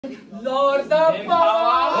Lahore da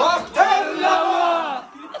Pawa Akhter.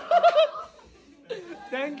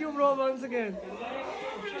 Thank you bro once again.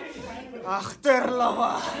 Akhter lawa.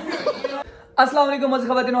 अस्सलाम वालेकुम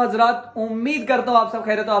ख़वातीन व हज़रात, उम्मीद करता हूँ आप सब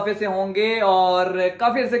खैरियत आफियत से होंगे। और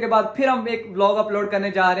काफ़ी अर्से के बाद फिर हम एक व्लॉग अपलोड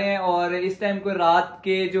करने जा रहे हैं। और इस टाइम को रात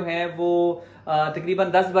के जो है वो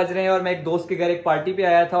तकरीबन 10 बज रहे हैं। और मैं एक दोस्त के घर एक पार्टी पे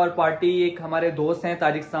आया था। और पार्टी एक हमारे दोस्त हैं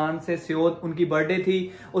ताजिकिस्तान से, सियोत, उनकी बर्थडे थी।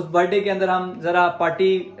 उस बर्थडे के अंदर हम ज़रा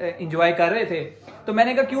पार्टी इंजॉय कर रहे थे। तो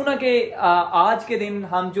मैंने कहा क्यों ना कि आज के दिन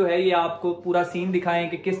हम जो है ये आपको पूरा सीन दिखाएं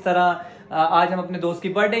कि किस तरह आज हम अपने दोस्त की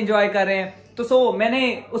बर्थडे इंजॉय कर रहे हैं। तो मैंने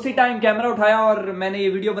उसी टाइम कैमरा उठाया और मैंने ये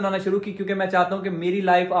वीडियो बनाना शुरू की, क्योंकि मैं चाहता हूं कि मेरी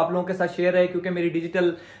लाइफ आप लोगों के साथ शेयर रहे, क्योंकि मेरी डिजिटल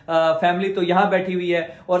फैमिली तो यहाँ बैठी हुई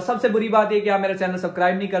है। और सबसे बुरी बात यह कि आप मेरा चैनल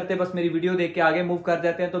सब्सक्राइब नहीं करते, बस मेरी वीडियो देख के आगे मूव कर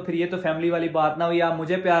जाते हैं। तो फिर ये तो फैमिली वाली बात ना हुई। आप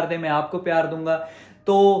मुझे प्यार दें, मैं आपको प्यार दूंगा।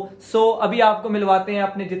 तो अभी आपको मिलवाते हैं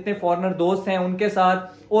अपने जितने फॉरेनर दोस्त हैं उनके साथ।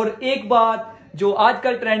 और एक बात जो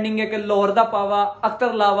आजकल ट्रेंडिंग है कि लाहौर दा पावा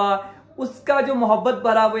अख्तर लावा, उसका जो मोहब्बत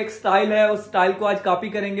भरा वो एक स्टाइल है, उस स्टाइल को आज कॉपी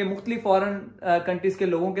करेंगे मुख्तलिफ फॉरेन कंट्रीज के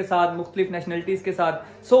लोगों के साथ, मुख्तलिफ नेशनलिटीज के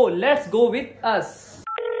साथ। So let's go with us.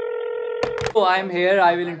 So I am here.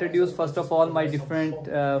 I will introduce first of all my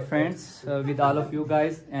different friends with all of you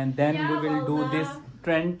guys, and then we will do this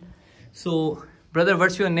trend. So, brother,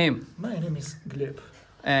 what's your name? My name is Gleb.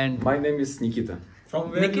 And my name is Nikita.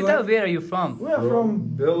 From where Nikita, where are you from? We are from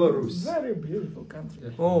Belarus. Very beautiful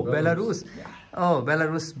country. Oh, Belarus. Oh,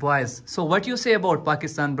 Belarus boys. So what you say about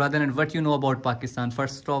Pakistan, brother, and what you know about Pakistan?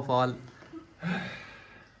 First of all.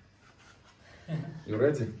 You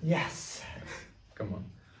ready? Yes. Come on.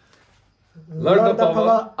 Lahore da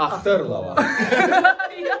Pawa Akhter lawa.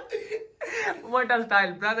 What a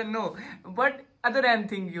style, brother. No, but other than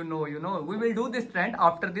thing you know, we will do this trend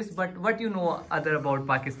after this. But what you know other about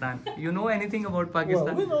Pakistan? You know anything about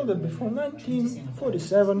Pakistan? Well, we know that before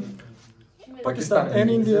 1947, Pakistan and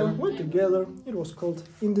India were together. It was called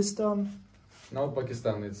Hindustan. Now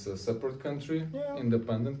Pakistan is a separate country,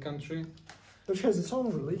 independent country, which has its own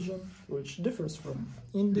religion, which differs from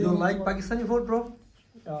India. You like Pakistani food, bro?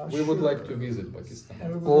 We would like to visit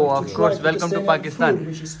Pakistan. Oh, of course. Welcome to Pakistan,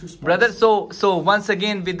 food, brother. So once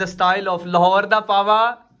again with the style of Lahore da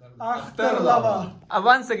Pawa Akhter lawa.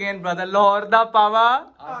 Once again, brother, Lahore da Pawa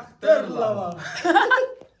Akhter lawa.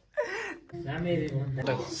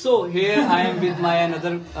 So here I am with my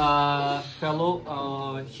another fellow.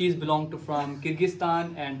 She's belong to from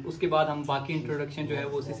Kyrgyzstan, and उसके बाद हम बाकी introduction जो है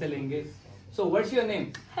वो उसी से लेंगे. So what's your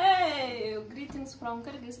name? Hey, greetings from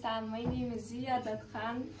Kyrgyzstan. My name is Ziyadat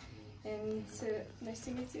Khan, and nice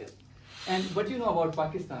to meet you. And what do you know about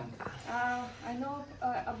Pakistan? I know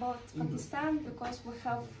about Pakistan because we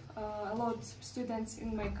have a lot of students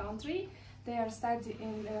in my country. They are studying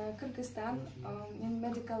in Kyrgyzstan in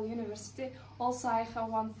medical university. Also, I have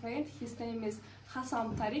one friend. His name is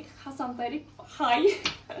Hassan Tariq. Hassan Tariq, hi.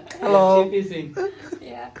 Hello.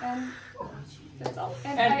 Yeah, and that's all.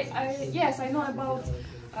 And yes, I know about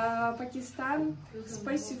Pakistan,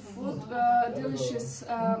 spicy food, delicious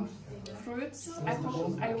fruits. I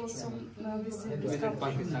hope I will soon visit this country.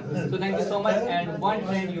 Pakistan. So thank you so much. And one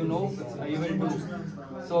trend you know, you will do.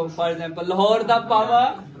 So for example, Lahore da Pawa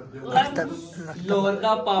Akhter. Lahore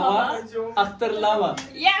da Pawa Akhter lawa.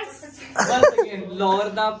 Yes. Once again, Lahore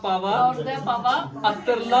da Pawa Lahore da Pawa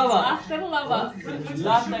Akhter lawa. Akhter lawa.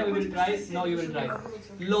 Last time we will try. Now you will try.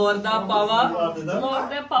 Lahore da Pawa Lahore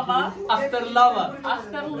da Pawa Akhter lawa.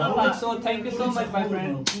 Akhter lawa. So thank you so much, my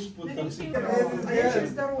friend. Because I want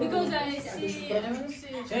to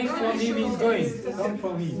see. Thanks for me means going. Come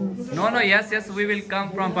for me. No, yes, we will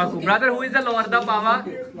come from Baku. Brother, who is the Lahore da Pawa?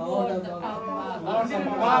 Lahore da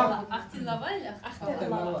Pawa Akhter lawa. Akhter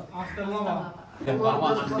lawa. After lava.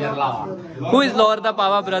 Who is Lahore da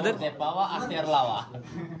Pawa, brother?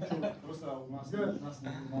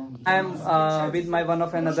 I am with my one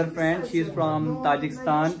of another friend. She is from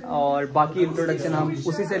Tajikistan. और बाकी introduction हम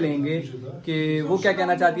उसी से लेंगे कि वो क्या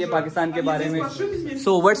कहना चाहती है पाकिस्तान के बारे में.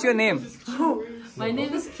 So what's your name? My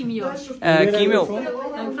name is Kimyo. Kimyo.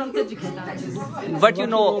 I'm from Tajikistan. What you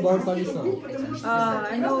know About Pakistan.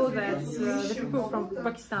 I know that the people from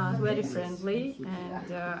Pakistan are very friendly,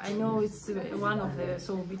 and I know it's one of the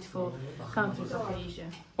so beautiful countries of Asia.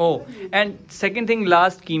 Oh, and second thing,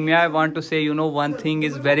 last Kimya, I want to say, one thing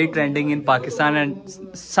is very trending in Pakistan, and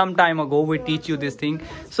some time ago we teach you this thing.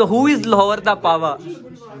 So who is Lahore da Pawa?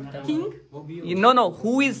 King? No,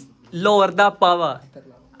 who is Lahore da Pawa?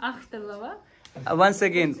 Akhter lawa. Once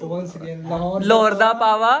again, Once again, Lahore Lahore da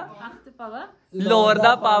Pawa Akhter Pawa. Lahore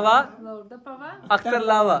da Pawa Lahore da Pawa. Akhter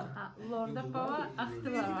Lawa. Lahore da Pawa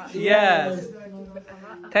Akhter lawa. Yes.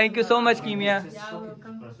 Thank you so much, Kimia. Yeah,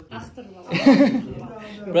 welcome. Akhter lawa.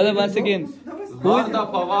 Brother, once again. Lahore da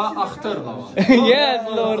Pawa Akhter lawa. Yes,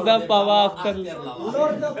 Lahore da Pawa Akhter.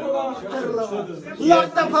 Lord da Pawa Akhter lawa. Lord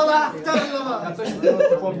da Pawa Akhter lawa.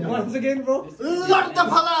 Once again, bro. Lord da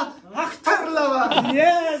Pawa Akhter lawa.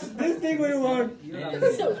 Yes, this thing we want.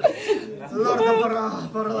 Lord da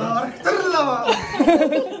Pawa Akhter lawa.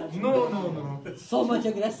 No. So much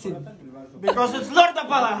aggressive. Because it's Lord da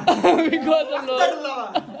Pawa Because of Lord. Akhter lawa.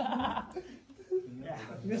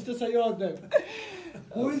 Mr. Sayyid.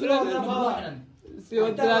 Who is Lord da Pawa?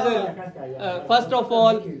 So, brother, first of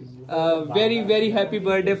all, very, very happy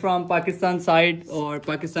birthday from Pakistan side, or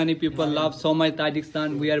Pakistani people love so much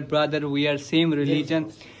Tajikistan. We are brother, we are same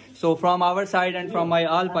religion. So from our side and from my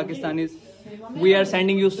all Pakistanis, we are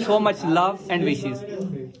sending you so much love and wishes.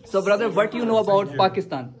 So brother, what you know about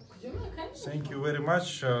Pakistan? Thank you very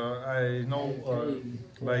much. I know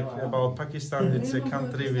like about Pakistan. It's a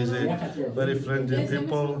country with a very friendly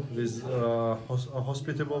people, with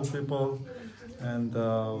hospitable people, and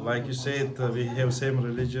like you said, we have same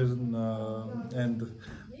religion, and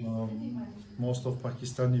most of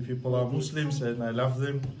Pakistani people are Muslims, and I love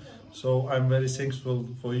them. So I'm very thankful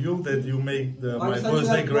for you that you make my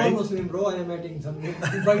birthday great. Muslim, bro. I am adding something.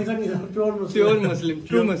 Pakistan is a pure Muslim. Pure Muslim,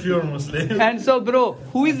 true Muslim. Pure Muslim. And so bro,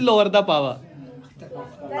 who is Lahore da Pawa?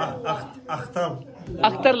 Akhter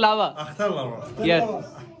Lawa. Akhter lawa.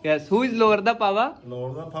 Yes. Who is Lahore da Pawa?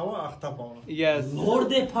 Lahore da Pawa Akhter Pawa. Yes. Lahore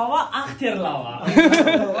da Pawa Akhter lawa.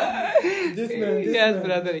 Yes,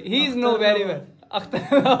 brother. He is know very well. Akhter.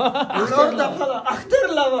 Lord da Pawa Akhter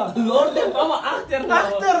lawa. Lahore da Pawa Akhter lawa.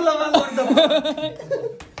 Akhter lawa Lord da Pawa.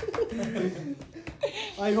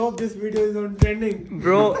 I hope this video is on trending.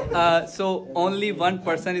 Bro, so only one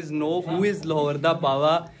person is know who is Lahore da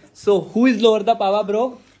Pawa. So who is Lahore da Pawa,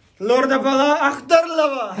 bro? Lord da Pawa Akhter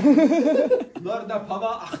lawa. Lahore da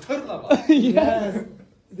Pawa Akhter lawa. Yes.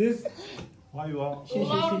 This. Lahore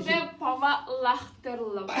da Pawa Akhter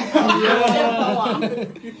lawa.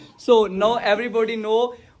 So now everybody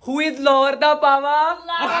know who is Lahore da Pawa?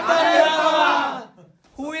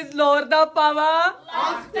 Who is Lahore da Pawa?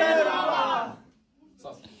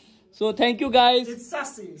 So thank you guys. It's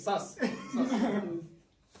sassy.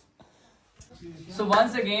 So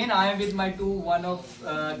once again, I am with my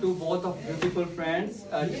both of beautiful friends.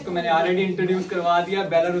 जिसको मैंने already introduce करवा दिया,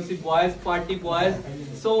 Belarusi boys, party boys.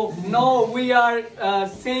 So now we are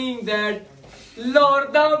saying that Lahore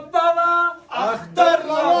da Pawa Akhter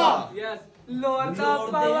lawa. Yes, Lahore da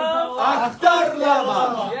Pawa Akhter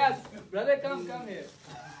lawa. Yes, brother, come here.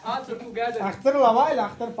 Also together. Akhter lawa or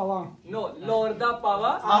Akhter Pawa? No, Lahore da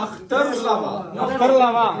Pawa Akhter lawa. No, Akhter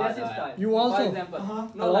lawa. aggressive style. You also. For example,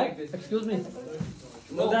 no like this. Excuse me.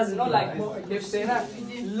 No, not like this. If say na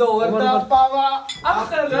Lahore da Pawa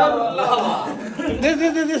Akhter lawa.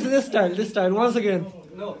 This style. Once again.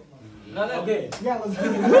 No. Okay. Yeah, let's do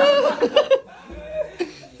it.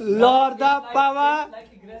 Lord da Pawa.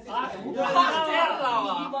 We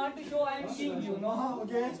want to show I am king, you know.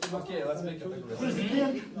 Okay, let's make it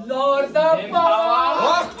aggressive. Lord da Pawa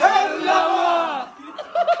Akhter lawa.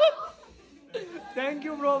 Thank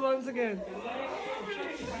you, bro, once again.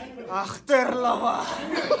 Akhter lawa.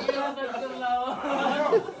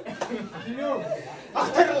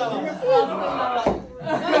 Akhter lawa.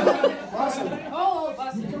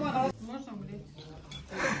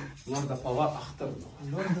 Lahore da Pawa Akhter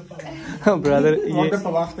lawa. Brother, Lord da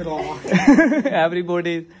Pawa Akhter lawa.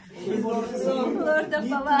 everybody. Lahore da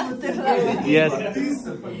Pawa Akhter lawa. Yes.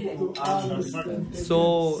 So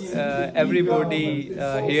everybody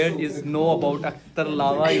here is know about Akhter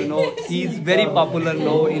Lawa. You know, he is very popular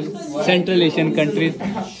now in Central Asian countries.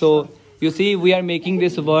 So you see, we are making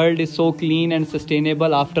this world is so clean and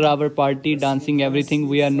sustainable after our party, dancing, everything.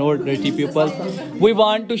 We are not dirty people. We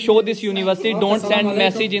want to show this university. Don't send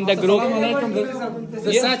message in the group.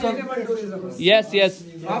 Yes.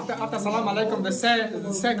 After salam alaikum, the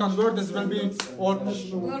second word will be Lord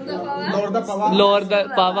da Pawa. Lahore da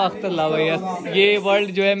Pawa Akhter Lawa. Yes, ये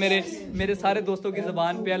word जो है मेरे सारे दोस्तों की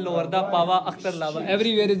ज़बान पे है. Lahore da Pawa Akhter Lawa.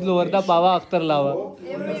 Everywhere is Lahore da Pawa Akhter Lawa.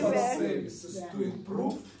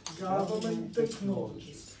 Government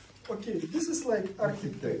technologies. Okay, this is like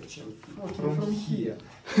architecture. Okay, from here.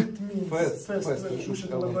 It means first we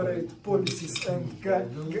should elaborate policies and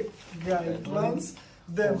guidelines.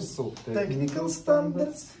 Then technical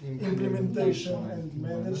standards, implementation and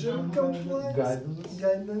management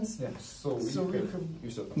guidelines. So we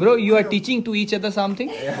have... Bro, you are teaching to each other something?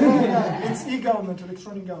 It's e-government,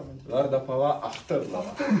 electronic government. Lahore da Pawa Akhter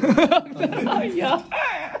lawa. Yeah.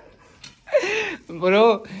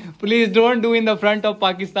 Bro, please don't do in the front of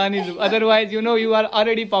Pakistanis. Otherwise, you know, you are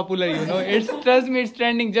already popular, you know. Trust me, it's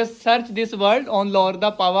trending. Just search this word on Lahore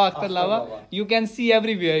da Pawa Akhter lawa. You can see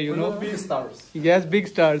everywhere, you know. Big stars. Yes, big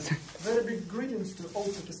stars. Very big greetings to all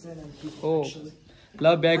Pakistani people, Oh. actually.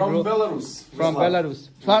 Love back, From bro. Belarus. From Belarus.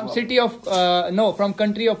 From city of, no, from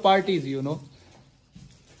country of parties, you know.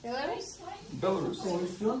 Belarus.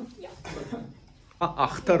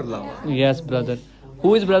 Akhter lawa. Yes, brother.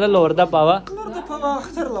 Who is brother Lahore da Pawa? Lahore da Pawa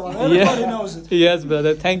Akhter lawa. Everybody knows it. Yes,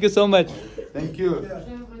 brother. Thank you so much. Thank you.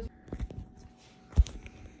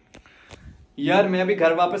 यार मैं अभी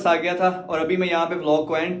घर वापस आ गया था और अभी मैं यहाँ पे व्लॉग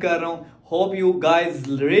को एंड कर रहा हूँ. Hope you guys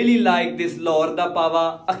really like this Lahore दा पावा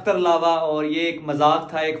अख्तर लावा. और ये एक मजाक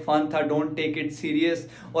था, एक फन था, डोंट टेक इट सीरियस.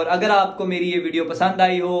 और अगर आपको मेरी ये वीडियो पसंद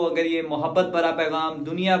आई हो, अगर ये मोहब्बत भरा पैगाम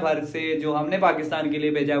दुनिया भर से जो हमने पाकिस्तान के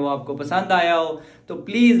लिए भेजा है वो आपको पसंद आया हो, तो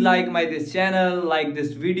please like my this channel, like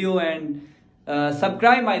this video and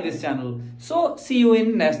subscribe my this channel. So C you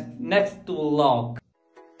in next vlog.